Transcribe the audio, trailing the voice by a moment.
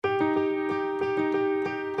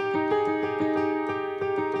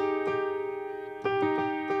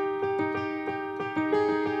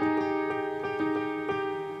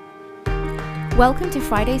Welcome to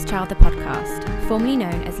Friday's Child, the podcast, formerly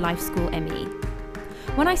known as Life School ME.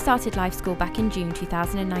 When I started Life School back in June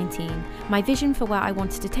 2019, my vision for where I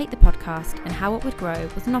wanted to take the podcast and how it would grow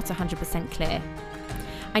was not 100% clear.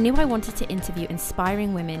 I knew I wanted to interview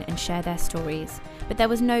inspiring women and share their stories, but there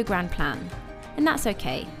was no grand plan. And that's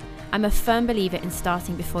okay. I'm a firm believer in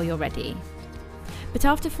starting before you're ready. But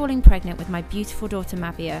after falling pregnant with my beautiful daughter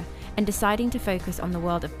Mavia and deciding to focus on the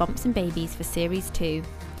world of bumps and babies for Series 2,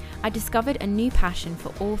 I discovered a new passion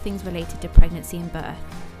for all things related to pregnancy and birth.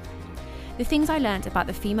 The things I learnt about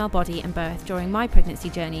the female body and birth during my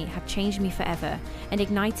pregnancy journey have changed me forever and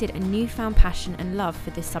ignited a newfound passion and love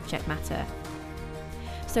for this subject matter.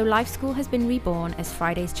 So Life School has been reborn as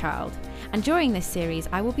Friday's Child, and during this series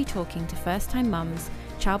I will be talking to first-time mums,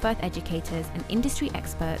 childbirth educators and industry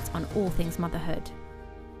experts on all things motherhood.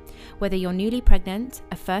 Whether you're newly pregnant,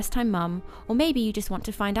 a first-time mum, or maybe you just want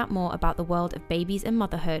to find out more about the world of babies and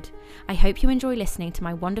motherhood, I hope you enjoy listening to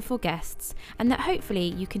my wonderful guests and that hopefully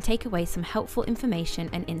you can take away some helpful information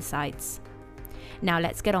and insights. Now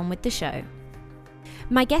let's get on with the show.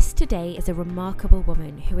 My guest today is a remarkable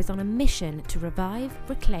woman who is on a mission to revive,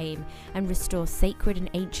 reclaim and restore sacred and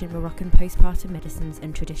ancient Moroccan postpartum medicines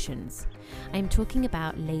and traditions. I am talking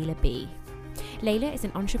about Layla B. Layla is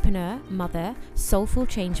an entrepreneur, mother, soulful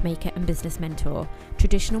changemaker and business mentor,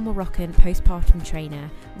 traditional Moroccan postpartum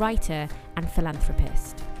trainer, writer and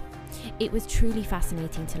philanthropist. It was truly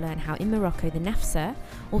fascinating to learn how in Morocco the Nafsa,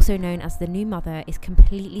 also known as the new mother, is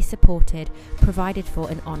completely supported, provided for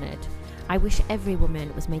and honoured. I wish every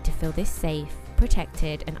woman was made to feel this safe,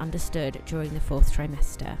 protected and understood during the fourth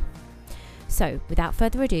trimester. So, without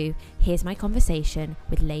further ado, here's my conversation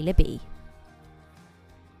with Layla B.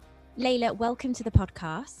 Layla, welcome to the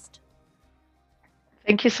podcast.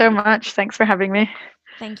 Thank you so much. Thanks for having me.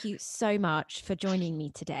 Thank you so much for joining me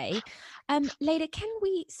today. Layla, can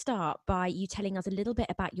we start by you telling us a little bit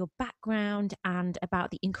about your background and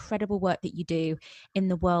about the incredible work that you do in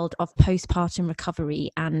the world of postpartum recovery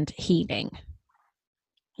and healing?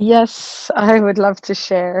 Yes, I would love to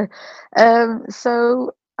share.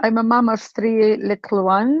 So I'm a mom of three little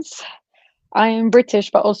ones. I'm British,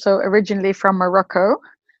 but also originally from Morocco,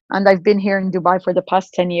 and I've been here in Dubai for the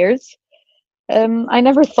past 10 years. I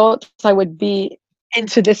never thought I would be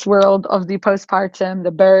into this world of the postpartum,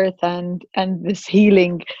 the birth, and this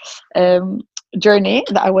healing journey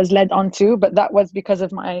that I was led onto, but that was because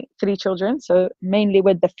of my three children. So mainly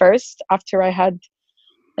with the first, after I had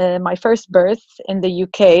my first birth in the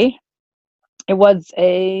UK, it was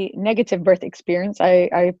a negative birth experience.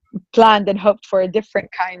 I planned and hoped for a different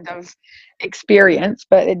kind of experience,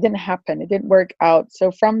 but it didn't happen. It didn't work out.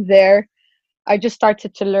 So from there, I just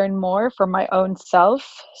started to learn more for my own self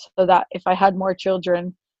so that if I had more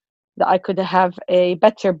children, that I could have a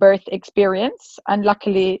better birth experience. And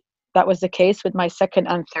luckily, that was the case with my second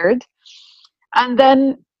and third. And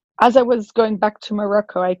then as I was going back to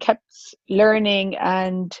Morocco, I kept learning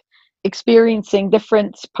and experiencing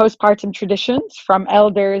different postpartum traditions from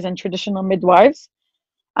elders and traditional midwives.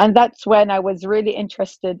 And that's when I was really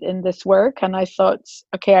interested in this work. And I thought,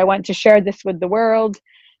 okay, I want to share this with the world.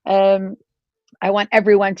 I want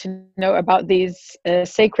everyone to know about these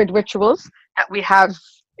sacred rituals that we have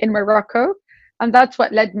in Morocco. And that's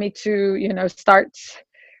what led me to, start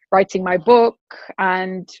writing my book.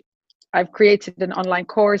 And I've created an online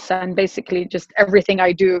course, and basically just everything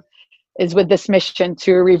I do is with this mission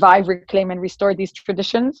to revive, reclaim, and restore these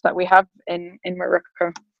traditions that we have in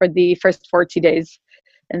Morocco for the first 40 days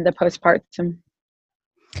in the postpartum.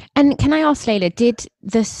 And can I ask, Layla, did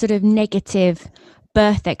the sort of negative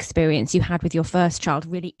birth experience you had with your first child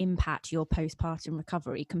really impact your postpartum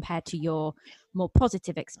recovery compared to your more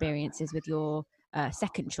positive experiences with your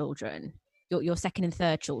second children, your second and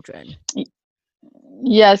third children?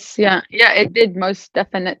 Yes, yeah, it did most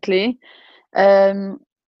definitely.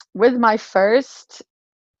 With my first,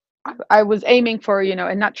 I was aiming for,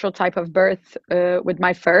 a natural type of birth with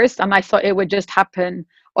my first, and I thought it would just happen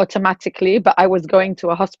automatically, but I was going to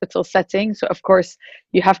a hospital setting. So of course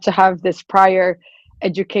you have to have this prior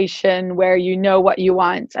education where you know what you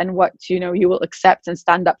want and what, you will accept and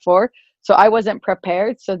stand up for. So I wasn't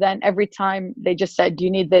prepared. So then every time they just said,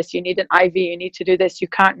 you need this, you need an IV, you need to do this, you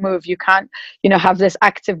can't move, you can't, have this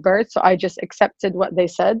active birth. So I just accepted what they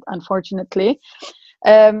said, unfortunately.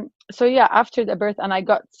 So yeah, after the birth, and I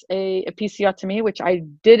got a episiotomy, which I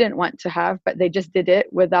didn't want to have, but they just did it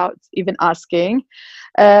without even asking.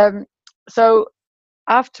 So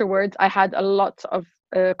afterwards, I had a lot of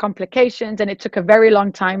complications, and it took a very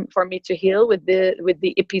long time for me to heal with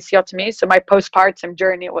the episiotomy. So my postpartum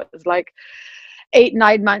journey was like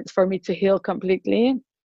 8-9 months for me to heal completely.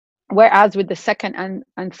 Whereas with the second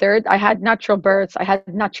and third, I had natural births, I had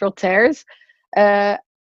natural tears. Uh,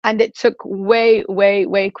 and it took way, way,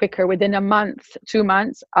 way quicker. Within a month, 2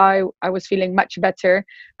 months, I was feeling much better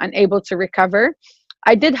and able to recover.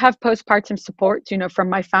 I did have postpartum support, from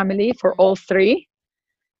my family for all three,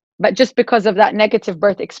 but just because of that negative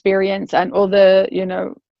birth experience and all the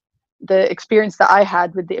experience that I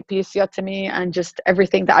had with the episiotomy and just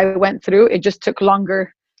everything that I went through, it just took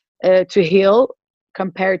longer to heal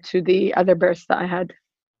compared to the other births that I had.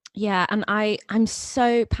 Yeah, and I'm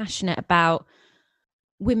so passionate about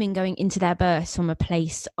women going into their births from a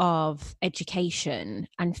place of education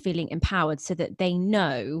and feeling empowered, so that they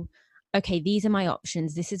know, okay, these are my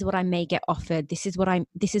options, this is what I may get offered, this is what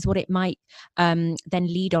it might then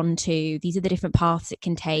lead on to, these are the different paths it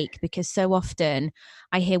can take. Because so often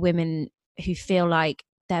I hear women who feel like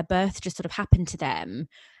their birth just sort of happened to them,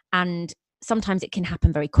 and sometimes it can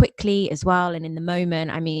happen very quickly as well, and in the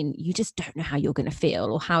moment, I mean, you just don't know how you're going to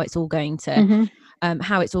feel or how it's all going to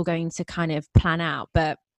kind of plan out.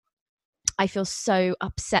 But I feel so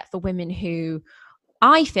upset for women who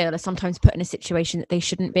I feel are sometimes put in a situation that they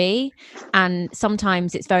shouldn't be. And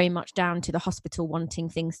sometimes it's very much down to the hospital wanting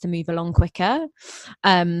things to move along quicker,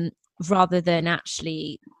 rather than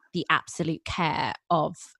actually the absolute care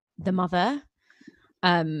of the mother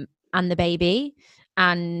and the baby.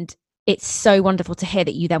 And it's so wonderful to hear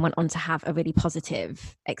that you then went on to have a really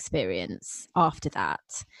positive experience after that.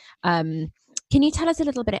 Can you tell us a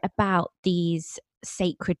little bit about these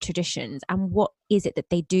sacred traditions and what is it that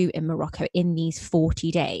they do in Morocco in these 40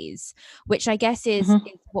 days, which I guess is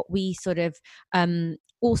what we sort of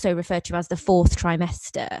also refer to as the fourth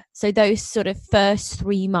trimester. So those sort of first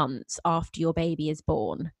 3 months after your baby is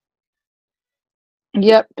born.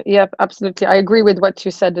 Yep, absolutely. I agree with what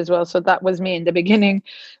you said as well. So that was me in the beginning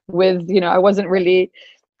with, I wasn't really,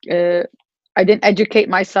 I didn't educate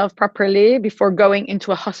myself properly before going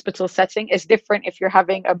into a hospital setting. It's different if you're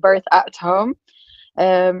having a birth at home,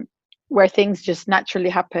 where things just naturally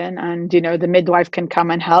happen and, the midwife can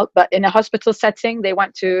come and help. But in a hospital setting, they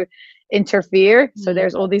want to interfere. So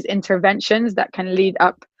there's all these interventions that can lead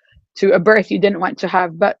up to a birth you didn't want to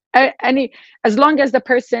have. But as long as the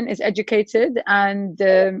person is educated and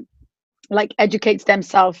educates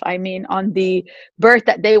themselves, I mean, on the birth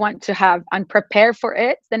that they want to have and prepare for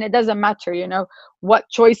it, then it doesn't matter, what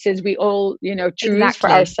choices we all, choose for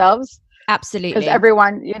ourselves. Absolutely. Because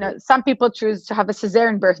everyone, some people choose to have a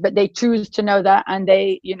cesarean birth, but they choose to know that and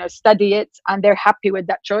they, study it and they're happy with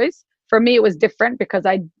that choice. For me, it was different because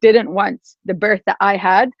I didn't want the birth that I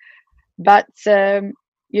had. But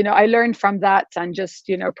I learned from that and just,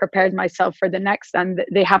 prepared myself for the next, and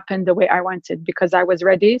they happened the way I wanted because I was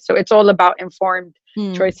ready. So it's all about informed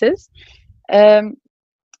choices. And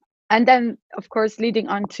then, of course, leading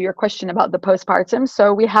on to your question about the postpartum.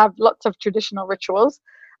 So we have lots of traditional rituals.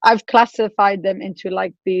 I've classified them into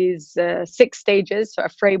like these 6 stages, so a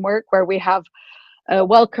framework where we have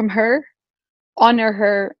welcome her, honor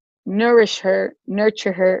her, nourish her,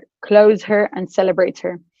 nurture her, clothe her, and celebrate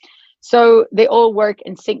her. So they all work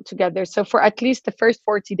in sync together. So for at least the first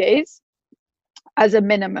 40 days, as a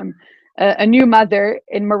minimum, a new mother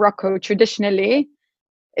in Morocco traditionally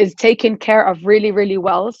is taken care of really, really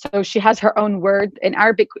well. So she has her own word. In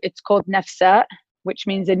Arabic, it's called nafsa, which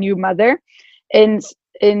means a new mother. In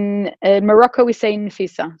Morocco, we say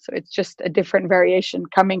nfisa. So it's just a different variation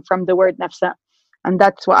coming from the word nafsa. And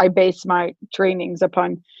that's what I base my trainings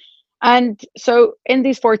upon. And so in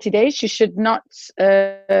these 40 days, you should not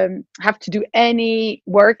have to do any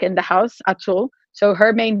work in the house at all. So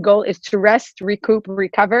her main goal is to rest, recoup,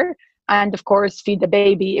 recover, and of course, feed the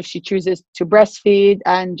baby if she chooses to breastfeed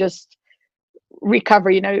and just recover.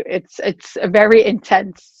 It's a very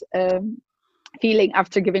intense feeling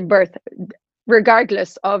after giving birth,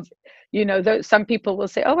 regardless of, some people will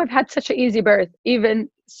say, oh, I've had such an easy birth. Even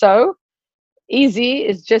so, easy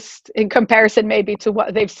is just in comparison maybe to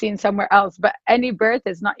what they've seen somewhere else, but any birth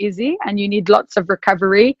is not easy and you need lots of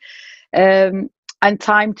recovery and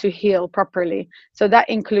time to heal properly. So that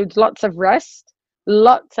includes lots of rest,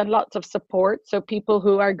 lots and lots of support. So people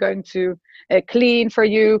who are going to clean for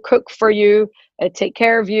you, cook for you, take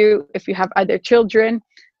care of you. If you have other children,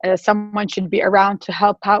 someone should be around to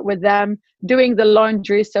help out with them, doing the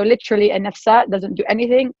laundry. So literally a nafsa doesn't do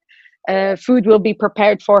anything. Food will be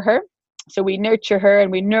prepared for her. So we nurture her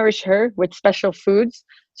and we nourish her with special foods.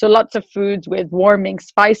 So lots of foods with warming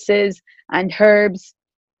spices and herbs.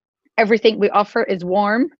 Everything we offer is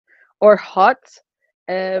warm or hot,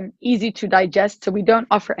 easy to digest. So we don't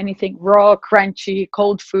offer anything raw, crunchy,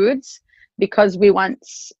 cold foods because we want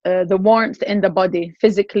the warmth in the body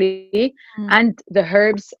physically and the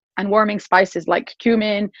herbs and warming spices like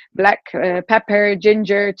cumin, black pepper,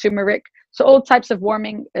 ginger, turmeric. So all types of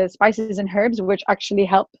warming spices and herbs, which actually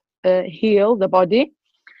help heal the body.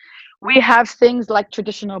 We have things like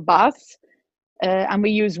traditional baths, and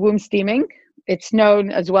we use womb steaming. It's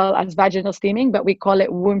known as well as vaginal steaming, but we call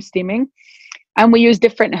it womb steaming. And we use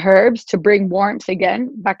different herbs to bring warmth again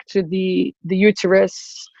back to the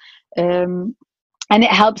uterus, and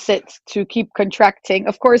it helps it to keep contracting.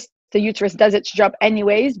 Of course, the uterus does its job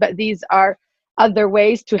anyways, but these are other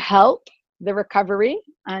ways to help the recovery.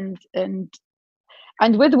 And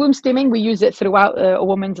with womb steaming, we use it throughout a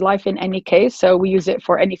woman's life in any case. So we use it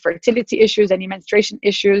for any fertility issues, any menstruation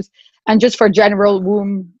issues, and just for general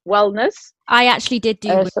womb wellness. I actually did do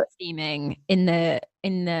womb So, steaming in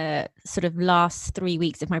the sort of last 3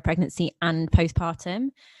 weeks of my pregnancy and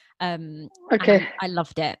postpartum. okay. And I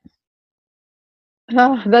loved it.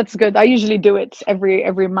 Oh, that's good. I usually do it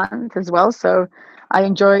every month as well, so I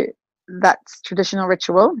enjoy that traditional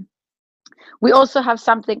ritual. We also have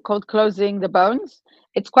something called closing the bones.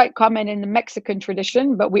 It's quite common in the Mexican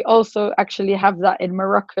tradition, but we also actually have that in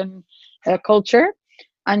Moroccan culture.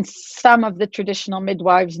 And some of the traditional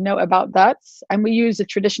midwives know about that. And we use a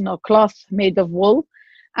traditional cloth made of wool,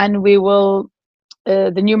 and we will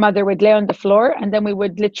the new mother would lay on the floor, and then we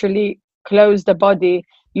would literally close the body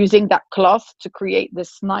using that cloth to create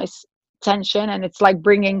this nice tension. And it's like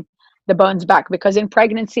bringing the bones back, because in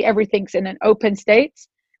pregnancy everything's in an open state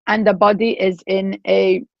and the body is in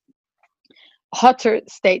a hotter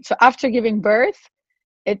state. So after giving birth,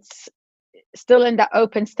 it's still in that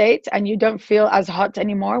open state and you don't feel as hot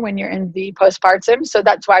anymore when you're in the postpartum. So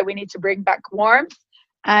that's why we need to bring back warmth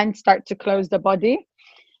and start to close the body.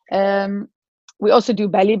 We also do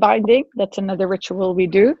belly binding. That's another ritual we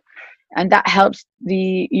do. And that helps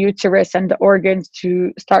the uterus and the organs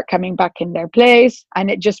to start coming back in their place.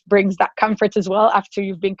 And it just brings that comfort as well after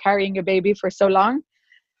you've been carrying a baby for so long.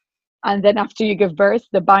 And then after you give birth,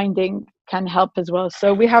 the binding can help as well.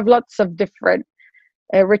 So we have lots of different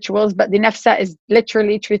rituals, but the Nafsa is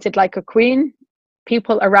literally treated like a queen.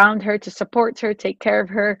 People around her to support her, take care of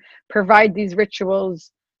her, provide these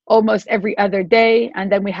rituals almost every other day.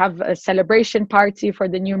 And then we have a celebration party for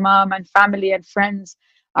the new mom, and family and friends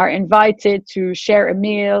are invited to share a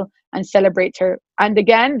meal and celebrate her. And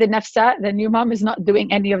again, the Nafsa, the new mom, is not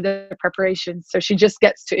doing any of the preparations. So she just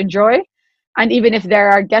gets to enjoy. And even if there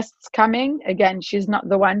are guests coming, again, she's not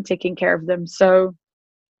the one taking care of them. So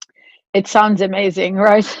it sounds amazing,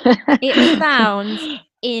 right? It sounds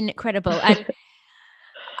incredible. And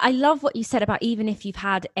I love what you said about even if you've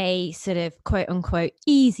had a sort of quote unquote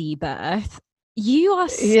easy birth, you are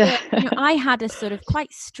still, I had a sort of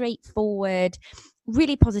quite straightforward,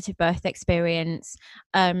 really positive birth experience.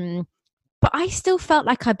 But I still felt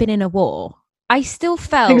like I'd been in a war. I still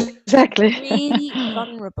felt exactly really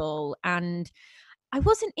vulnerable, and I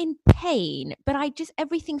wasn't in pain, but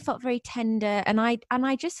everything felt very tender, and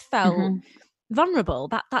I just felt vulnerable.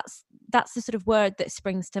 That's the sort of word that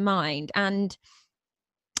springs to mind. And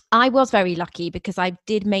I was very lucky because I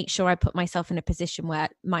did make sure I put myself in a position where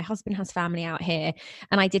my husband has family out here,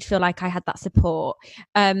 and I did feel like I had that support.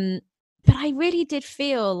 But I really did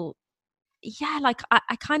feel, like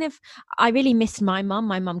I really missed my mum.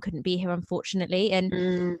 My mum couldn't be here, unfortunately.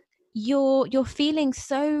 And you're feeling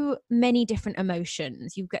so many different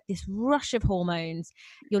emotions. You get this rush of hormones.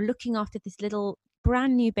 You're looking after this little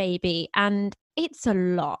brand new baby, and it's a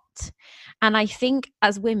lot. And I think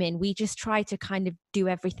as women, we just try to kind of do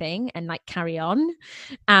everything and like carry on.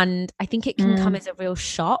 And I think it can come as a real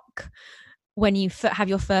shock when you have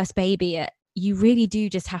your first baby. You really do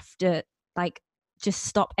just have to like just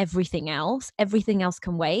stop everything else. Everything else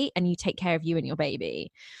can wait, and you take care of you and your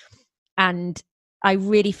baby. And I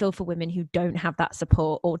really feel for women who don't have that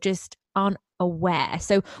support or just aren't aware.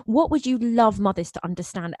 So what would you love mothers to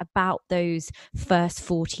understand about those first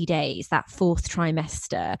 40 days, that fourth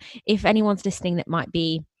trimester? If anyone's listening that might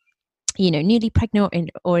be, newly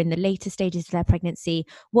pregnant or in the later stages of their pregnancy,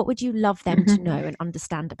 what would you love them to know and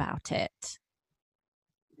understand about it?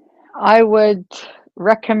 I would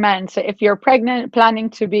recommend, so if you're pregnant,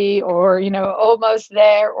 planning to be, or almost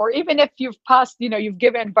there, or even if you've passed, you've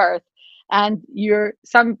given birth, and you're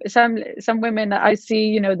some women that I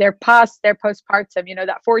see, they're past their postpartum,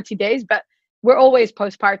 that 40 days, but we're always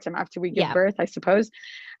postpartum after we give birth, I suppose.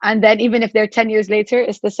 And then even if they're 10 years later,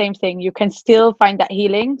 it's the same thing. You can still find that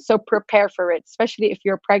healing. So prepare for it, especially if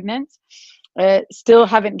you're pregnant, still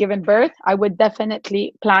haven't given birth. I would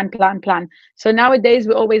definitely plan. So nowadays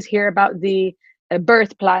we always hear about the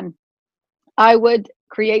birth plan. I would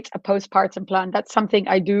create a postpartum plan. That's something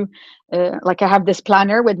I do. Like I have this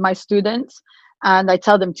planner with my students, and I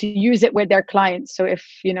tell them to use it with their clients. So if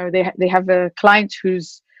they have a client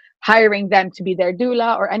who's hiring them to be their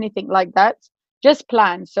doula or anything like that, just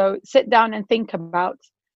plan. So sit down and think about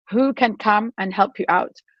who can come and help you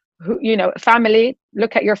out. Who, family,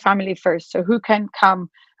 look at your family first. So who can come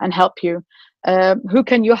and help you? Who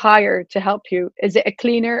can you hire to help you? Is it a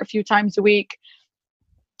cleaner a few times a week?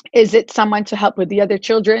 Is it someone to help with the other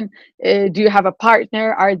children? Do you have a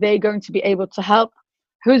partner? Are they going to be able to help?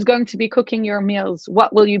 Who's going to be cooking your meals?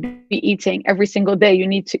 What will you be eating every single day? You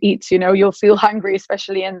need to eat. You'll feel hungry,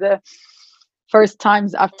 especially in the first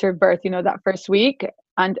times after birth, that first week.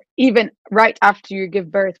 And even right after you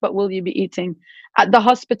give birth, what will you be eating? At the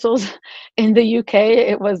hospitals in the UK,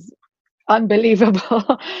 it was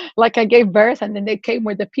unbelievable. Like, I gave birth and then they came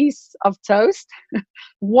with a piece of toast,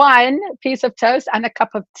 one piece of toast and a cup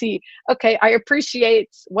of tea. Okay, I appreciate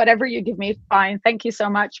whatever you give me, fine, thank you so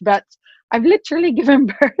much, but I've literally given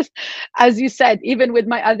birth. As you said, even with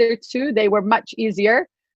my other two, they were much easier,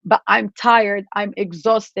 but I'm tired, I'm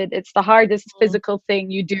exhausted. It's the hardest physical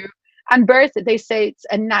thing you do. And birth, they say it's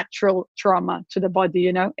a natural trauma to the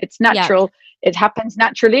body, it's natural. Yeah. It happens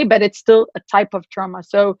naturally, but it's still a type of trauma.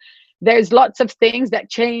 So there's lots of things that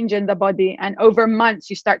change in the body. And over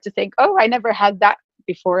months, you start to think, oh, I never had that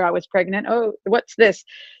before I was pregnant. Oh, what's this?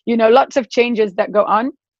 Lots of changes that go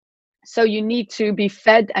on. So you need to be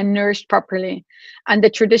fed and nourished properly. And the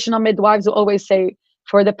traditional midwives will always say,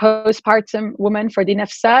 for the postpartum woman, for the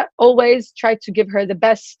nafsa, always try to give her the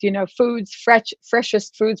best, foods,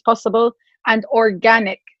 freshest foods possible, and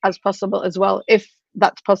organic as possible as well, if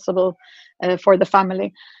that's possible for the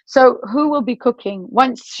family. So who will be cooking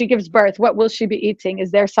once she gives birth? What will she be eating? Is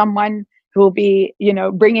there someone who will be,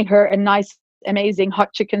 bringing her a nice, amazing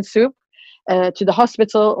hot chicken soup to the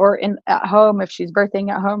hospital or at home if she's birthing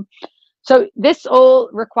at home? So this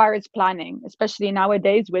all requires planning, especially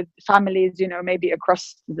nowadays with families, maybe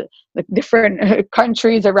across the different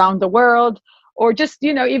countries around the world, or just,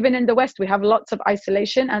 even in the West, we have lots of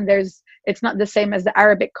isolation, and it's not the same as the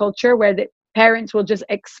Arabic culture where the parents will just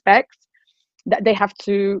expect that they have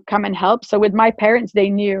to come and help. So with my parents, they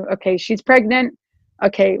knew, okay, she's pregnant.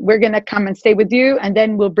 Okay, we're going to come and stay with you, and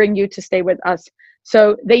then we'll bring you to stay with us.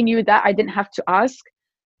 So they knew that I didn't have to ask.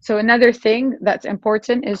 So another thing that's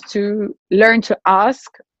important is to learn to ask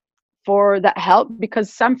for that help,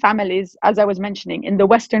 because some families, as I was mentioning, in the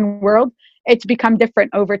Western world, it's become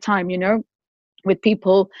different over time, with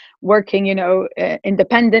people working,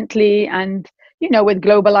 independently, and, with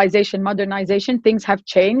globalization, modernization, things have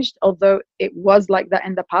changed, although it was like that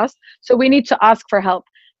in the past. So we need to ask for help.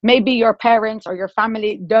 Maybe your parents or your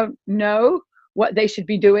family don't know what they should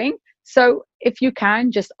be doing. So if you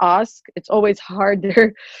can, just ask. It's always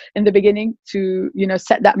harder in the beginning to,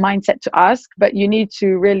 set that mindset to ask, but you need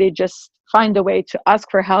to really just find a way to ask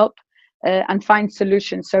for help and find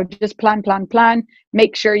solutions. So just plan.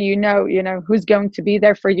 Make sure you know who's going to be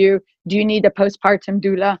there for you. Do you need a postpartum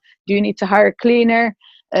doula? Do you need to hire a cleaner?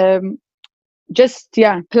 Plan.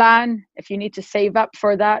 If you need to save up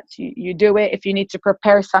for that, you do it. If you need to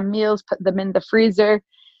prepare some meals, put them in the freezer.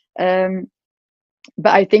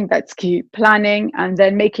 But I think that's key, planning, and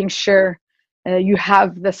then making sure you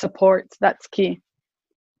have the support. That's key.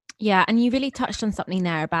 Yeah, and you really touched on something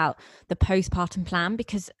there about the postpartum plan,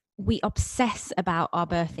 because we obsess about our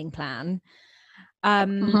birthing plan,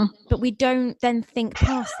 but we don't then think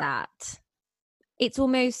past that. It's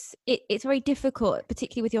almost, it's very difficult,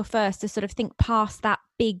 particularly with your first, to sort of think past that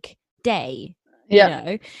big day.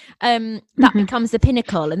 That becomes the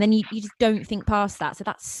pinnacle, and then you just don't think past that. So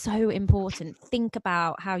that's so important. Think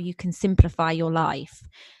about how you can simplify your life,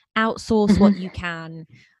 outsource what you can,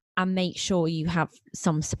 and make sure you have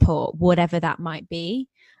some support, whatever that might be.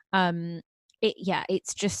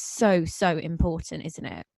 It's just so important, isn't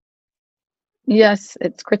it? Yes,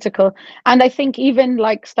 it's critical. And I think even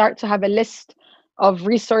start to have a list of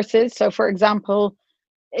resources. So for example,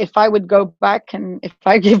 if I would go back and if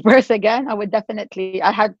I give birth again,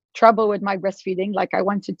 I had trouble with my breastfeeding. I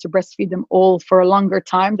wanted to breastfeed them all for a longer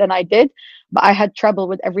time than I did, but I had trouble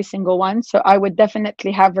with every single one. So I would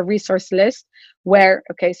definitely have a resource list where,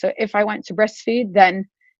 okay, so if I want to breastfeed, then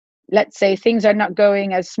let's say things are not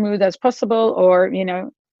going as smooth as possible, or,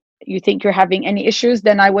 you think you're having any issues,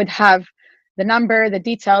 then I would have the number, the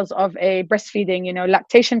details of a breastfeeding,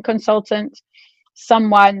 lactation consultant,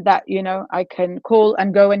 someone that I can call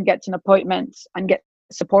and go and get an appointment and get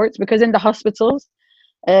support. Because in the hospitals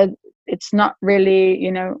it's not really,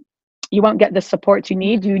 you won't get the support you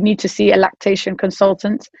need. You need to see a lactation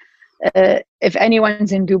consultant. If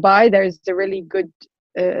anyone's in Dubai, there's a really good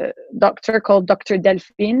doctor called Dr.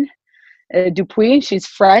 Delphine. Dupuis. She's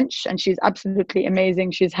French and she's absolutely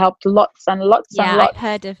amazing. She's helped lots and lots and Yeah, I've lots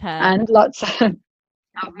heard of her. and lots of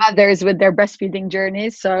mothers with their breastfeeding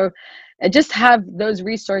journeys. So just have those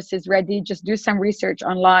resources ready. Just do some research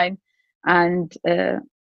online and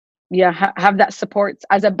have that support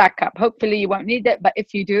as a backup. Hopefully you won't need it, but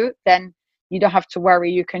if you do, then you don't have to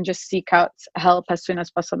worry. You can just seek out help as soon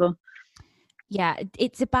as possible. Yeah,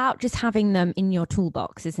 it's about just having them in your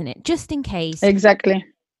toolbox, isn't it? Just in case Exactly.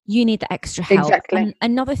 you need the extra help. Exactly. And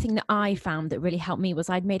another thing that I found that really helped me was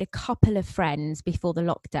I'd made a couple of friends before the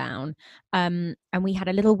lockdown, and we had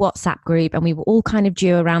a little WhatsApp group, and we were all kind of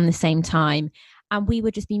due around the same time, and we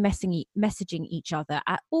would just be messaging each other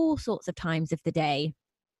at all sorts of times of the day,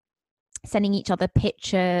 sending each other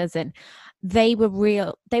pictures, and they were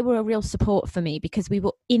a real support for me because we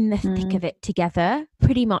were in the thick of it together,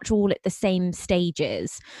 pretty much all at the same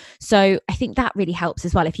stages. So I think that really helps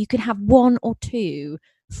as well. If you could have one or two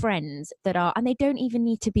friends that are, and they don't even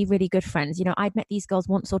need to be really good friends, you know, I'd met these girls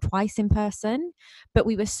once or twice in person, but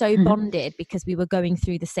we were so bonded because we were going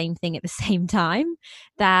through the same thing at the same time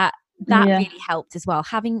that really helped as well.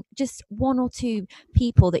 Having just one or two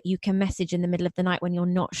people that you can message in the middle of the night when you're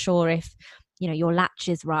not sure if, you know, your latch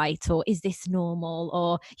is right, or is this normal,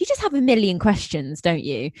 or you just have a million questions, don't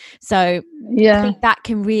you? So I think that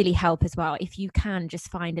can really help as well, if you can just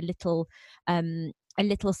find a little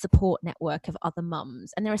support network of other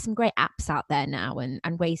mums. And there are some great apps out there now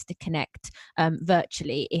and ways to connect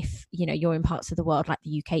virtually if, you know, you're in parts of the world like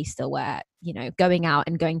the UK still, where, you know, going out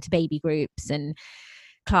and going to baby groups and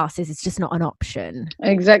classes is just not an option.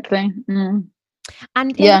 Exactly.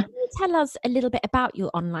 And can you tell us a little bit about your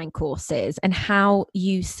online courses and how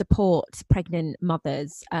you support pregnant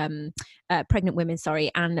mothers, pregnant women,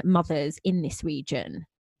 and mothers in this region?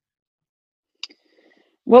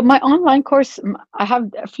 Well, my online course, I have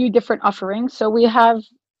a few different offerings. So I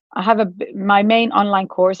have my main online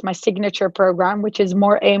course, my signature program, which is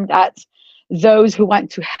more aimed at those who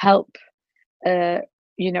want to help,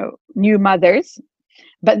 new mothers.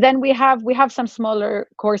 But then we have some smaller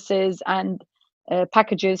courses and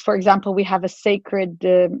packages. For example, we have a sacred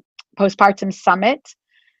postpartum summit,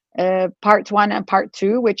 part 1 and part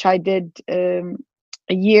 2, which I did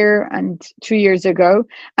a year and 2 years ago.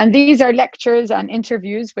 And these are lectures and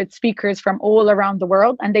interviews with speakers from all around the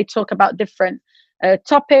world, and they talk about different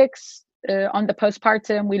topics on the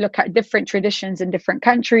postpartum. We look at different traditions in different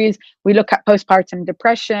countries. We look at postpartum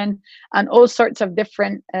depression and all sorts of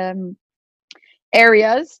different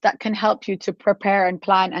areas that can help you to prepare and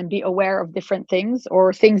plan and be aware of different things,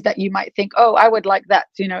 or things that you might think, oh, I would like that,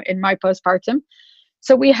 you know, in my postpartum.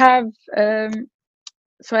 So we have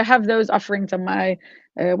so I have those offerings on my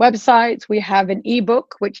website. We have an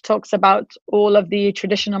ebook which talks about all of the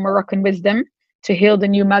traditional Moroccan wisdom to heal the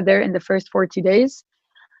new mother in the first 40 days.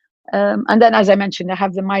 And then, as I mentioned, I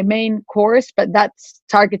have my main course, but that's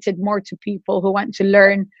targeted more to people who want to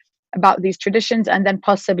learn about these traditions and then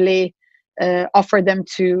possibly offer them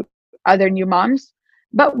to other new moms.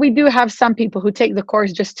 But we do have some people who take the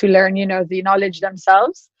course just to learn, you know, the knowledge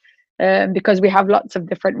themselves, because we have lots of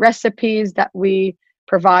different recipes that we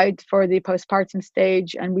provide for the postpartum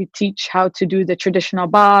stage, and we teach how to do the traditional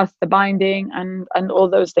bath, the binding, and all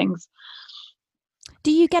those things.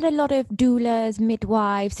 Do you get a lot of doulas,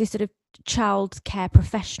 midwives, these sort of child care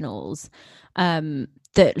professionals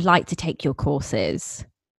that like to take your courses?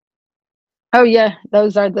 Oh yeah,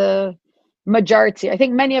 those are the majority. I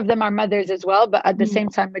think many of them are mothers as well, but at the same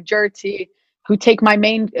time, majority who take my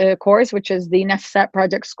main course, which is the Nafsat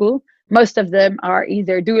Project School, most of them are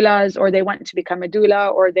either doulas, or they want to become a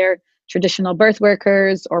doula, or they're traditional birth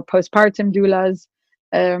workers or postpartum doulas.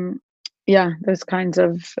 Those kinds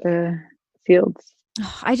of fields.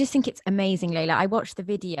 Oh, I just think it's amazing, Layla. I watched the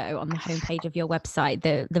video on the homepage of your website,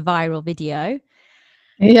 the viral video.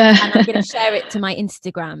 Yeah. And I'm going to share it to my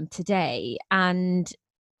Instagram today. And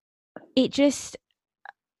it just,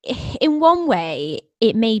 in one way,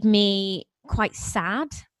 it made me quite sad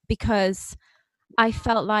because I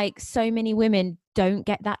felt like so many women don't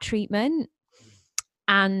get that treatment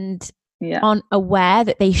and aren't aware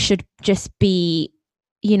that they should just be,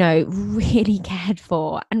 you know, really cared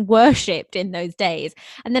for and worshipped in those days.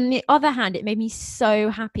 And then on the other hand, it made me so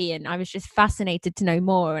happy, and I was just fascinated to know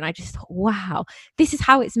more. And I just thought, wow, this is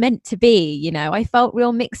how it's meant to be. You know, I felt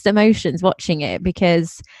real mixed emotions watching it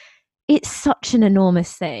because it's such an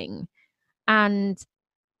enormous thing. And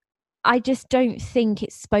I just don't think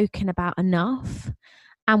it's spoken about enough.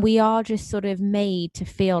 And we are just sort of made to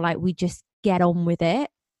feel like we just get on with it.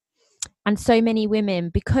 And so many women,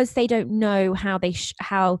 because they don't know how they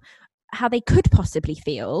how they could possibly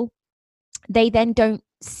feel, they then don't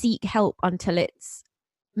seek help until it's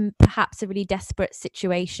perhaps a really desperate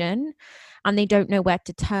situation and they don't know where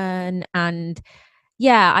to turn. And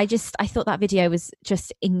yeah, I thought that video was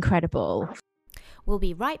just incredible. We'll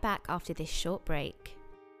be right back after this short break.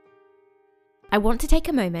 I want to take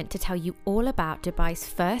a moment to tell you all about Dubai's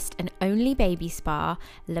first and only baby spa,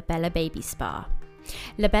 Labella Baby Spa.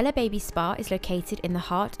 Labella Baby Spa is located in the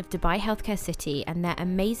heart of Dubai Healthcare City, and their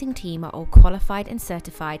amazing team are all qualified and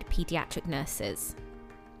certified paediatric nurses.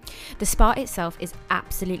 The spa itself is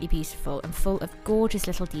absolutely beautiful and full of gorgeous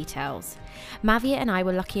little details. Mavia and I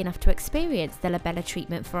were lucky enough to experience the Labella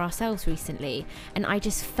treatment for ourselves recently, and I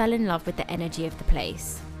just fell in love with the energy of the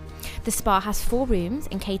place. The spa has 4 rooms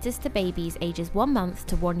and caters to babies ages 1 month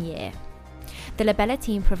to 1 year. The Labella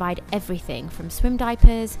team provide everything from swim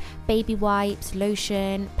diapers, baby wipes,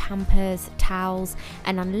 lotion, pampers, towels,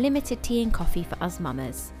 and unlimited tea and coffee for us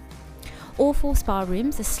mamas. All 4 spa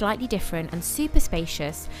rooms are slightly different and super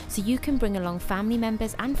spacious, so you can bring along family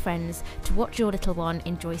members and friends to watch your little one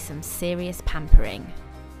enjoy some serious pampering.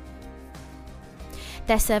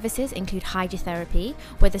 Their services include hydrotherapy,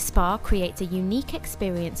 where the spa creates a unique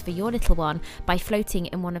experience for your little one by floating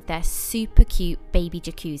in one of their super cute baby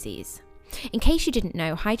jacuzzis. In case you didn't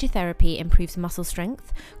know, hydrotherapy improves muscle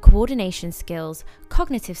strength, coordination skills,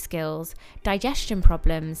 cognitive skills, digestion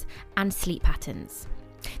problems, and sleep patterns.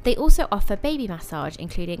 They also offer baby massage,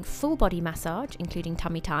 including full body massage, including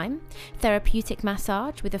tummy time, therapeutic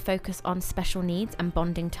massage with a focus on special needs and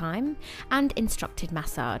bonding time, and instructed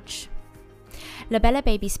massage. Labella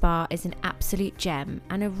Baby Spa is an absolute gem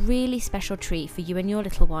and a really special treat for you and your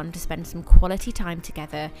little one to spend some quality time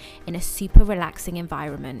together in a super relaxing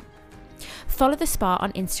environment. Follow the spa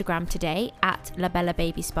on Instagram today at Labella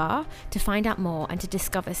Baby Spa to find out more and to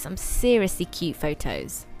discover some seriously cute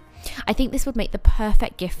photos. I think this would make the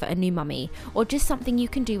perfect gift for a new mummy, or just something you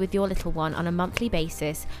can do with your little one on a monthly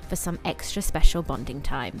basis for some extra special bonding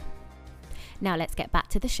time. Now let's get back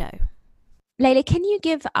to the show. Layla, can you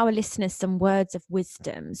give our listeners some words of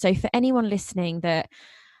wisdom? So for anyone listening that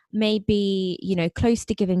may be, close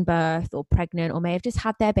to giving birth or pregnant, or may have just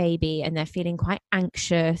had their baby and they're feeling quite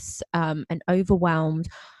anxious and overwhelmed,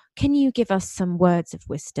 can you give us some words of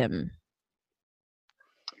wisdom?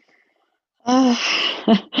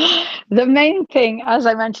 The main thing, as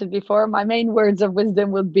I mentioned before, my main words of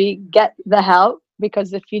wisdom would be get the help,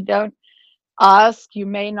 because if you don't ask, you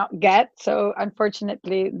may not get. So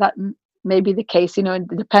unfortunately, that may be the case. It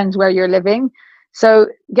depends where you're living. So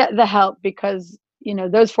get the help, because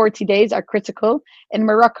those 40 days are critical. In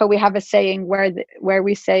Morocco, we have a saying where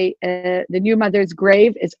we say the new mother's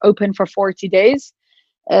grave is open for 40 days.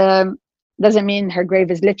 Doesn't mean her grave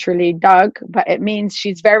is literally dug, but it means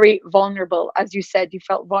she's very vulnerable. As you said, you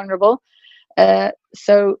felt vulnerable.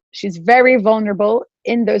 So she's very vulnerable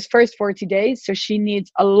in those first 40 days. So she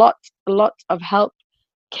needs a lot of help,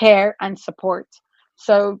 care, and support.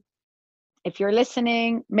 So if you're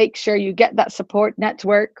listening, make sure you get that support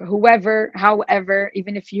network, however,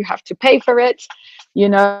 even if you have to pay for it,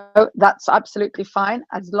 that's absolutely fine,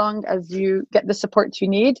 as long as you get the support you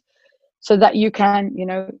need so that you can,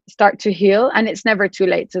 start to heal. And it's never too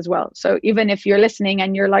late as well. So even if you're listening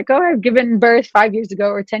and you're like, oh, I've given birth 5 years ago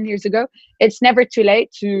or 10 years ago, it's never too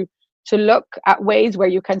late to look at ways where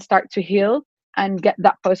you can start to heal and get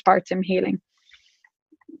that postpartum healing.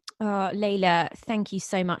 Oh, Layla, thank you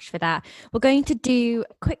so much for that. We're going to do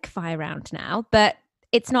a quick fire round now, but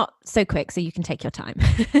it's not so quick, so you can take your time.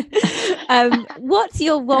 What's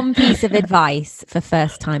your one piece of advice for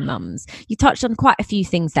first-time mums? You touched on quite a few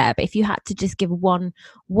things there, but if you had to just give one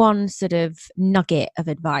sort of nugget of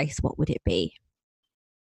advice, what would it be?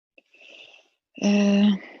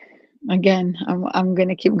 Again, I'm going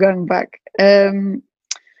to keep going back.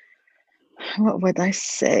 What would I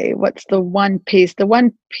say? What's the one piece? The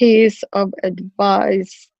one piece of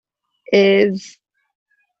advice is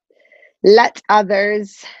let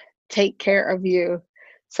others take care of you.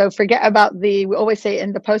 So forget about we always say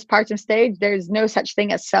in the postpartum stage, there's no such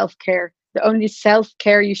thing as self-care. The only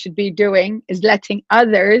self-care you should be doing is letting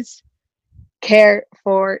others care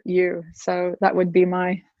for you. So that would be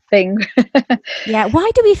my thing. Yeah. Why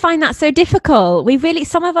do we find that so difficult?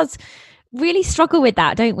 Some of us really struggle with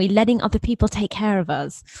that, don't we? Letting other people take care of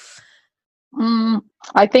us.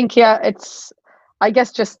 I think, it's, I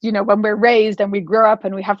guess, just, when we're raised and we grow up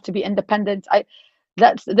and we have to be independent.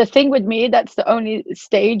 That's the thing with me. That's the only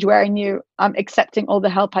stage where I knew I'm accepting all the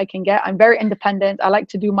help I can get. I'm very independent. I like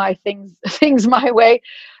to do my things my way.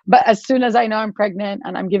 But as soon as I know I'm pregnant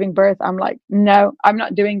and I'm giving birth, I'm like, no, I'm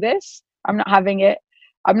not doing this. I'm not having it.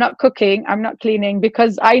 I'm not cooking. I'm not cleaning,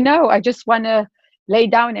 because I know I just want to lay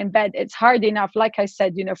down in bed. It's hard enough. Like I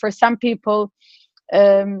said, for some people,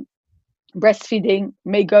 breastfeeding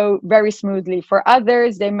may go very smoothly. For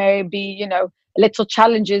others, there may be, little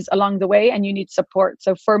challenges along the way and you need support.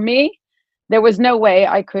 So for me, there was no way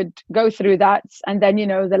I could go through that. And then,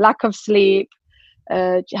 the lack of sleep,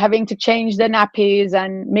 having to change the nappies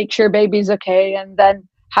and make sure baby's okay, and then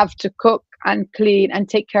have to cook and clean and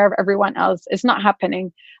take care of everyone else. It's not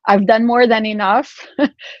happening. I've done more than enough.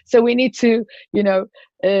 So we need to,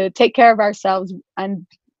 take care of ourselves and,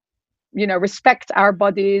 respect our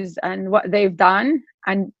bodies and what they've done,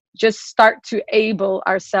 and just start to able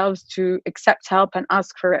ourselves to accept help and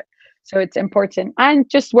ask for it. So it's important, and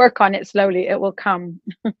just work on it slowly. It will come.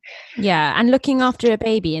 Yeah. And looking after a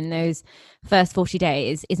baby in those first 40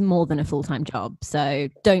 days is more than a full-time job. So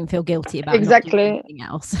don't feel guilty about not doing anything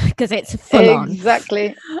else, because it's full on.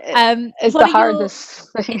 Exactly. It's the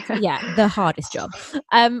hardest thing. Yeah, the hardest job.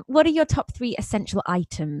 What are your top 3 essential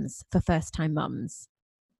items for first-time mums?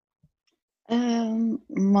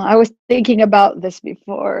 I was thinking about this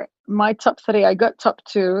before. My top 3, I got top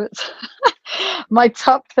 2. My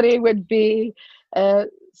top 3 would be,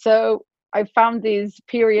 so I found these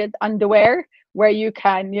period underwear where you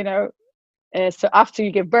can, so after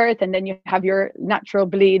you give birth and then you have your natural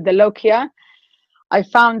bleed, the lochia. I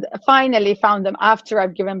finally found them after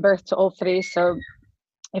I've given birth to all 3. So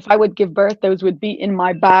if I would give birth, those would be in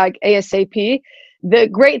my bag ASAP. The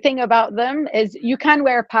great thing about them is you can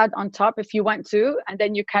wear a pad on top if you want to, and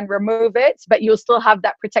then you can remove it, but you'll still have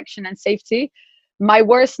that protection and safety. My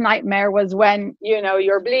worst nightmare was when,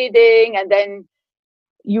 you're bleeding and then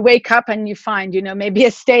you wake up and you find, maybe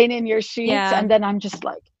a stain in your sheets. Yeah. And then I'm just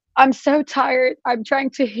like, I'm so tired. I'm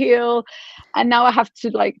trying to heal. And now I have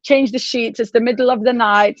to change the sheets. It's the middle of the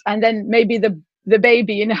night. And then maybe the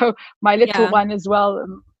baby, my little one as well.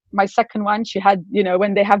 My second one, she had,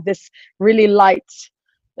 when they have this really light,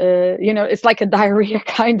 it's like a diarrhea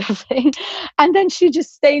kind of thing. And then she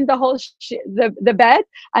just stained the whole, the bed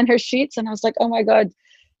and her sheets. And I was like, oh my God,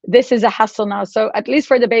 this is a hassle now. So at least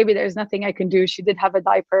for the baby, there's nothing I can do. She did have a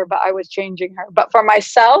diaper, but I was changing her. But for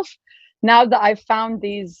myself, now that I've found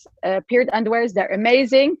these period underwears, they're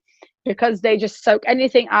amazing because they just soak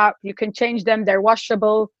anything up. You can change them. They're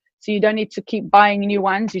washable. So you don't need to keep buying new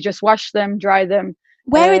ones. You just wash them, dry them.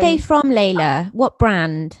 Where are they from, Layla? What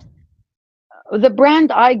brand? The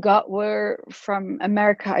brand I got were from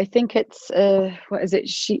America. I think it's what is it?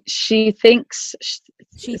 She thinks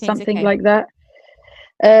something okay. like that.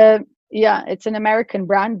 Yeah, it's an American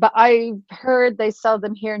brand, but I heard they sell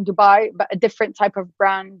them here in Dubai, but a different type of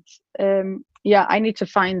brand. Yeah, I need to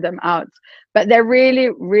find them out. But they're really,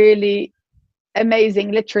 really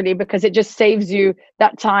amazing, literally, because it just saves you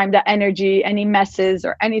that time, that energy, any messes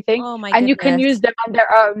or anything. Oh my and goodness. You can use them on their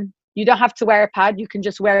own. You don't have to wear a pad. You can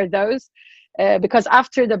just wear those. Because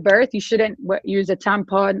after the birth, you shouldn't use a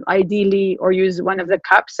tampon, ideally, or use one of the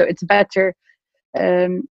cups. So it's better,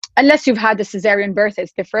 unless you've had a cesarean birth,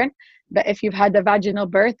 it's different. But if you've had a vaginal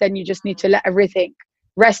birth, then you just need to let everything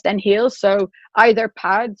rest and heal. So either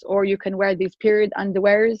pads, or you can wear these period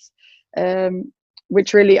underwears,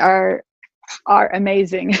 which really are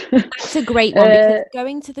amazing. That's a great one, because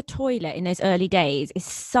going to the toilet in those early days is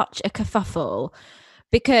such a kerfuffle,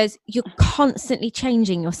 because you're constantly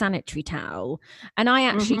changing your sanitary towel. And I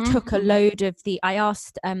actually took a load of I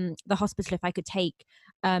asked the hospital if I could take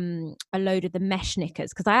a load of the mesh knickers,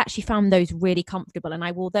 because I actually found those really comfortable, and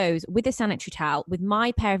I wore those with a sanitary towel, with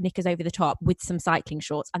my pair of knickers over the top, with some cycling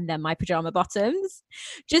shorts, and then my pajama bottoms,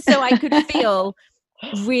 just so I could feel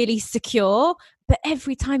really secure. But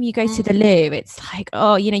every time you go to the loo, it's like,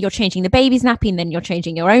 oh, you're changing the baby's nappy, and then you're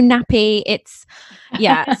changing your own nappy.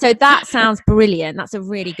 So that sounds brilliant. That's a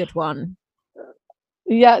really good one.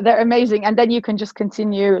 Yeah, they're amazing. And then you can just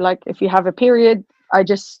continue, like if you have a period, I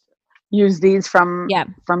just use these from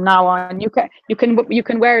now on. You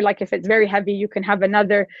can wear, like if it's very heavy, you can have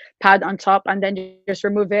another pad on top, and then you just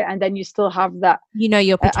remove it, and then you still have that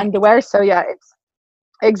your underwear. So yeah,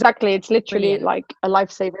 it's literally like a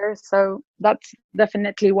lifesaver. So that's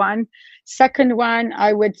definitely one. Second one,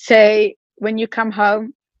 I would say, when you come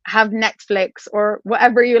home, have Netflix or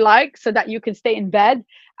whatever you like, so that you can stay in bed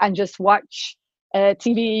and just watch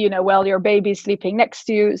TV, while your baby's sleeping next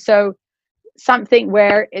to you. So something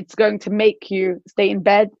where it's going to make you stay in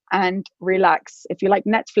bed and relax. If you like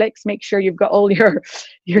Netflix, make sure you've got all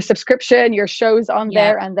your subscription, your shows on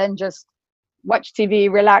there, and then just watch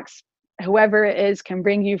TV, relax. Whoever it is can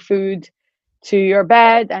bring you food to your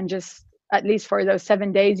bed, and just, at least for those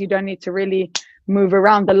 7 days, you don't need to really move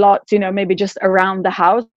around a lot, maybe just around the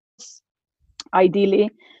house,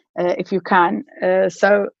 ideally, if you can.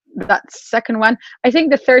 So that's second one. I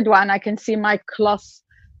think the third one, I can see my cloth.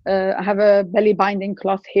 I have a belly binding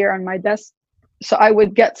cloth here on my desk. So I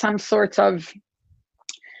would get some sort of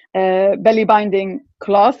belly binding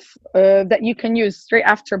cloth that you can use straight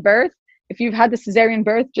after birth. If you've had a cesarean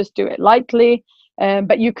birth, just do it lightly,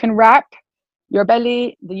 but you can wrap your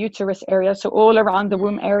belly, the uterus area, so all around the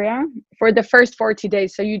womb area for the first 40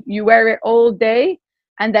 days. So you wear it all day,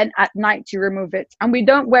 and then at night you remove it. And we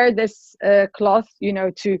don't wear this cloth,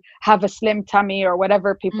 to have a slim tummy or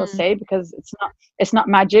whatever people say, because it's not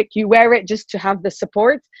magic. You wear it just to have the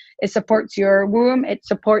support. It supports your womb, it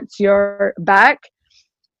supports your back,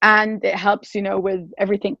 and it helps, with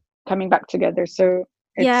everything coming back together. So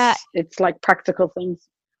it's like practical things.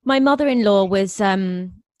 My mother-in-law was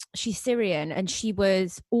she's Syrian, and she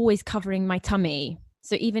was always covering my tummy.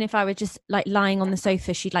 So even if I was just like lying on the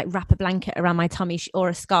sofa, she'd like wrap a blanket around my tummy or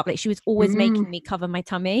a scarf. Like she was always making me cover my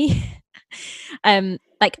tummy.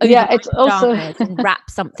 Like over it's also and wrap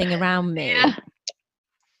something around me. Yeah.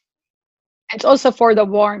 It's also for the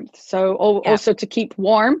warmth. So also to keep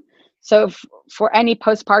warm. So for any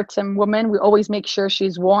postpartum woman, we always make sure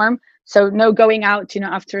she's warm. So no going out,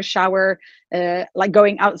 after a shower, like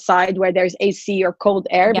going outside where there's AC or cold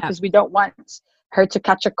air, because we don't want her to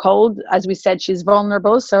catch a cold. As we said, she's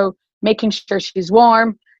vulnerable. So making sure she's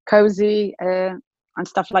warm, cozy, and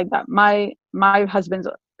stuff like that. My husband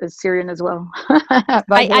is Syrian as well.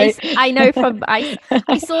 I know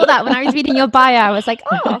I saw that when I was reading your bio. I was like,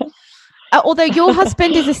 oh. Although your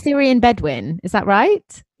husband is a Syrian Bedouin, is that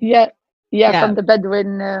right? Yeah, from the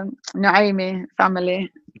Bedouin Naimi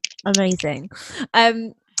family. Amazing.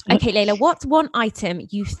 Okay, Layla, what's one item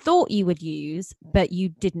you thought you would use but you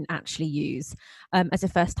didn't actually use as a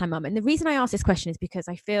first-time mum? And the reason I ask this question is because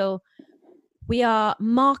I feel we are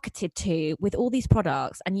marketed to with all these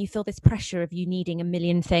products, and you feel this pressure of you needing a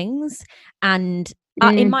million things. And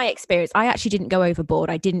in my experience, I actually didn't go overboard.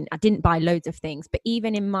 I didn't buy loads of things, but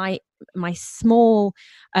even in my small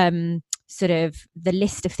sort of the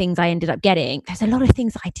list of things I ended up getting, there's a lot of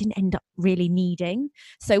things that I didn't end up really needing.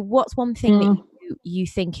 So what's one thing that you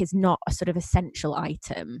think is not a sort of essential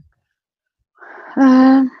item?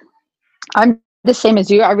 I'm the same as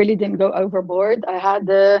you. I really didn't go overboard. I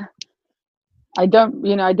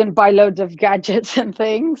didn't buy loads of gadgets and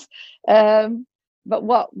things. But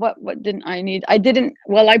what didn't I need? I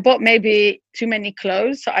bought maybe too many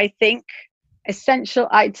clothes. So I think essential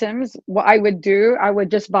items, what I would do, I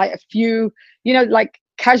would just buy a few, like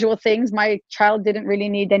casual things. My child didn't really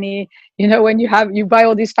need any, when you buy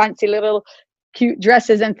all these fancy little cute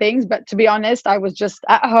dresses and things. But to be honest, I was just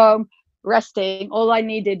at home resting. All I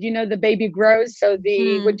needed, the baby grows. So what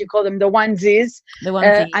do you call them? The onesies.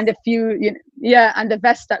 And a few, and the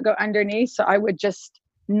vests that go underneath. So I would just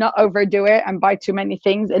not overdo it and buy too many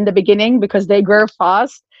things in the beginning, because they grow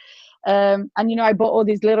fast. And I bought all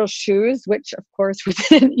these little shoes, which of course we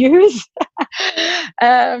didn't use.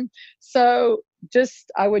 So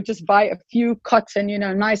I would just buy a few cotton,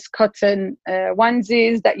 nice cotton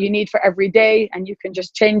onesies that you need for every day, and you can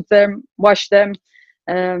just change them, wash them.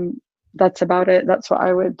 That's about it. That's what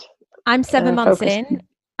I would. I'm 7 months in,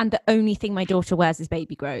 and the only thing my daughter wears is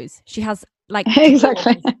Baby Grows. She has like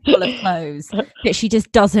exactly full of clothes that she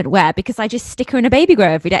just doesn't wear, because I just stick her in a Baby Grow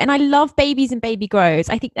every day. And I love babies and Baby Grows.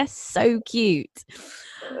 I think they're so cute.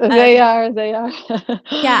 They are.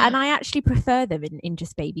 Yeah, and I actually prefer them in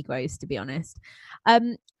just Baby Grows, to be honest.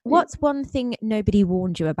 What's one thing nobody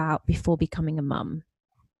warned you about before becoming a mum?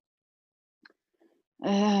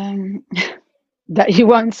 That you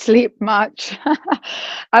won't sleep much.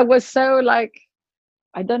 I was so like,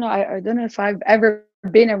 I don't know if I've ever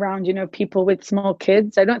been around, people with small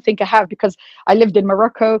kids. I don't think I have, because I lived in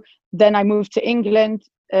Morocco, then I moved to England,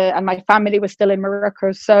 and my family was still in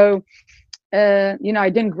Morocco. So, I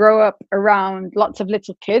didn't grow up around lots of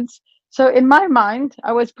little kids. So in my mind,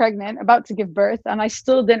 I was pregnant, about to give birth, and I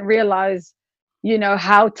still didn't realize,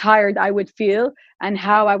 how tired I would feel and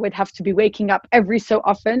how I would have to be waking up every so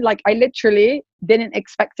often. Like I literally didn't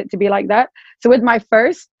expect it to be like that. So with my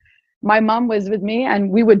first, my mom was with me, and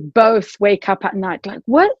we would both wake up at night like,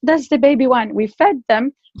 what does the baby want? We fed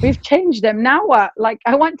them, we've changed them, now what? Like,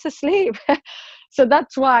 I want to sleep. So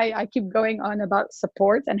that's why I keep going on about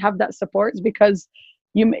support and have that support, because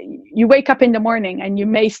you wake up in the morning and you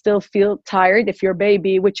may still feel tired if your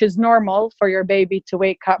baby, which is normal for your baby to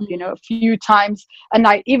wake up, a few times a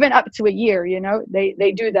night, even up to a year,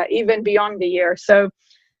 they do that even beyond the year. So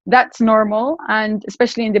that's normal. And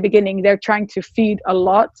especially in the beginning, they're trying to feed a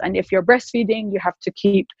lot. And if you're breastfeeding, you have to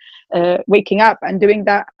keep waking up and doing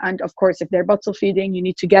that. And of course, if they're bottle feeding, you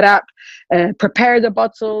need to get up, prepare the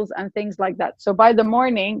bottles and things like that. So by the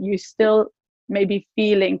morning, you still may be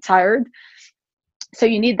feeling tired. So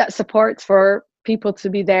you need that support for people to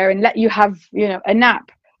be there and let you have, a nap.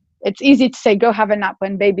 it's easy to say, go have a nap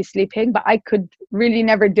when baby's sleeping, but I could really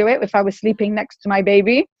never do it if I was sleeping next to my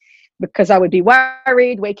baby, because I would be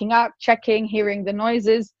worried, waking up, checking, hearing the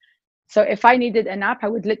noises. So if I needed a nap, I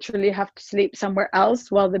would literally have to sleep somewhere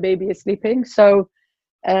else while the baby is sleeping. So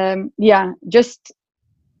just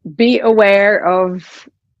be aware of,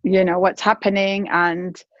 what's happening,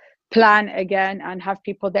 and plan again, and have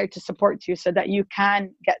people there to support you so that you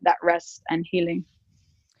can get that rest and healing.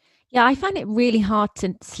 Yeah, I find it really hard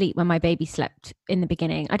to sleep when my baby slept in the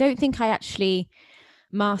beginning. I don't think I actually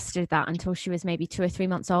mastered that until she was maybe 2 or 3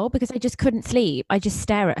 months old, because I just couldn't sleep. I just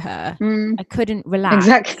stare at her. I couldn't relax.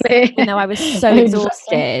 Exactly. Even though I was so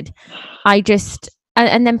exhausted. I just,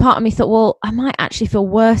 and then part of me thought, well, I might actually feel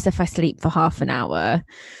worse if I sleep for half an hour.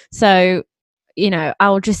 So,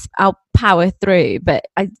 I'll power through. But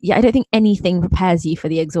I don't think anything prepares you for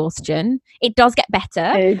the exhaustion. It does get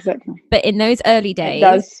better. Exactly. But in those early days, it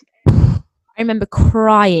does. I remember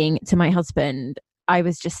crying to my husband. I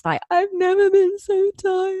was just like, I've never been so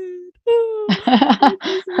tired.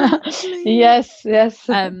 Yes.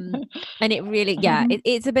 And it really,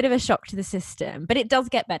 it's a bit of a shock to the system, but it does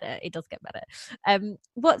get better.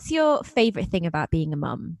 What's your favorite thing about being a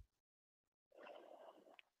mum?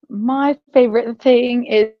 My favorite thing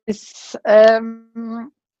is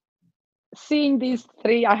seeing these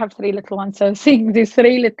three. I have three little ones, so seeing these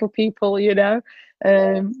three little people,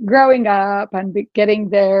 growing up and getting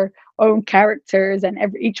their own characters, and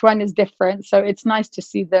each one is different. So it's nice to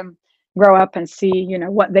see them grow up and see,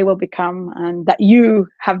 what they will become, and that you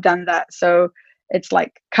have done that. So it's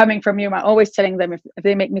like coming from you. I'm always telling them, if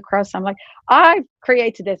they make me cross, I'm like, I've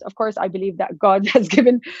created this. Of course, I believe that God has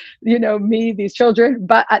given, me these children,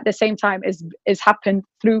 but at the same time, is happened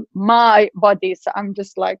through my body. So I'm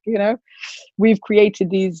just like, we've created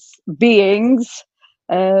these beings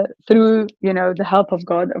through, the help of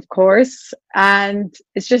God, of course. And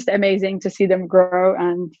it's just amazing to see them grow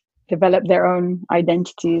and develop their own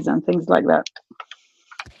identities and things like that.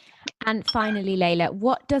 And finally, Layla,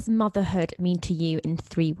 what does motherhood mean to you in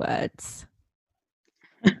 3 words?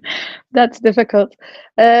 That's difficult.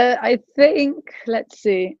 I think, let's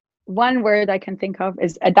see, one word I can think of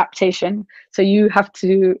is adaptation. So you have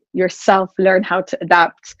to yourself learn how to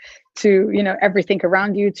adapt to, everything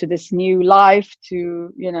around you, to this new life,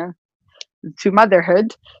 to, to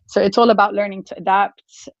motherhood. So it's all about learning to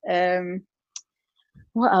adapt.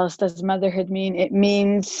 What else does motherhood mean? It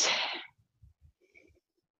means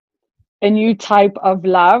a new type of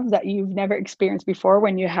love that you've never experienced before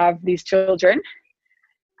when you have these children.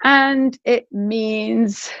 And it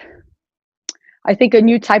means, I think, a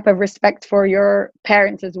new type of respect for your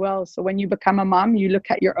parents as well. So when you become a mom, you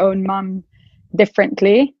look at your own mom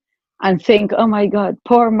differently and think, oh my God,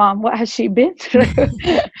 poor mom, what has she been through?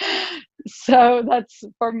 So that's,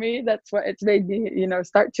 for me, that's what it's made me,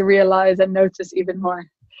 start to realize and notice even more.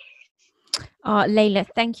 Layla,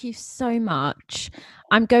 thank you so much.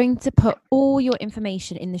 I'm going to put all your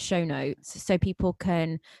information in the show notes so people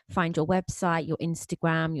can find your website, your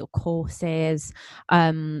Instagram, your courses,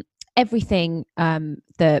 everything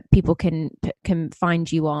that people can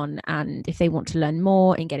find you on, and if they want to learn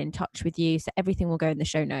more and get in touch with you. So everything will go in the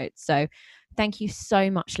show notes. So thank you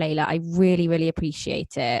so much, Layla. I really, really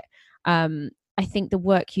appreciate it. I think the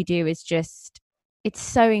work you do is it's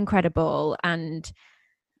so incredible, and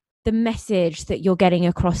the message that you're getting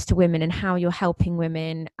across to women and how you're helping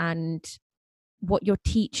women, and what you're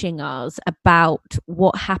teaching us about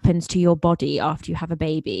what happens to your body after you have a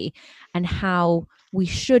baby and how we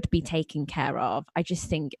should be taken care of, I just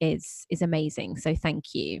think is amazing. So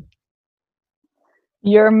thank you.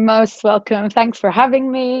 You're most welcome. Thanks for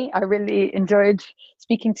having me. I really enjoyed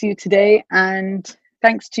speaking to you today, and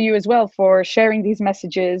thanks to you as well for sharing these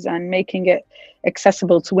messages and making it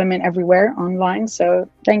accessible to women everywhere online. So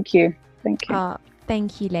thank you. Thank you.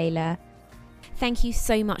 Thank you, Layla. Thank you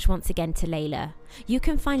so much once again to Layla. You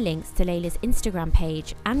can find links to Layla's Instagram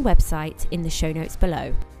page and website in the show notes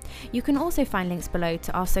below. You can also find links below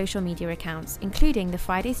to our social media accounts, including the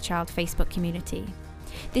Friday's Child Facebook community.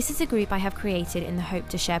 This is a group I have created in the hope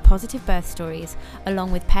to share positive birth stories,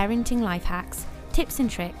 along with parenting life hacks, tips and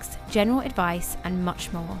tricks, general advice, and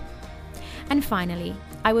much more. And finally,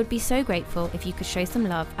 I would be so grateful if you could show some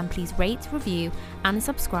love and please rate, review, and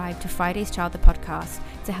subscribe to Friday's Child the podcast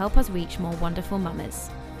to help us reach more wonderful mamas.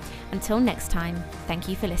 Until next time, thank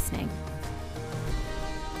you for listening.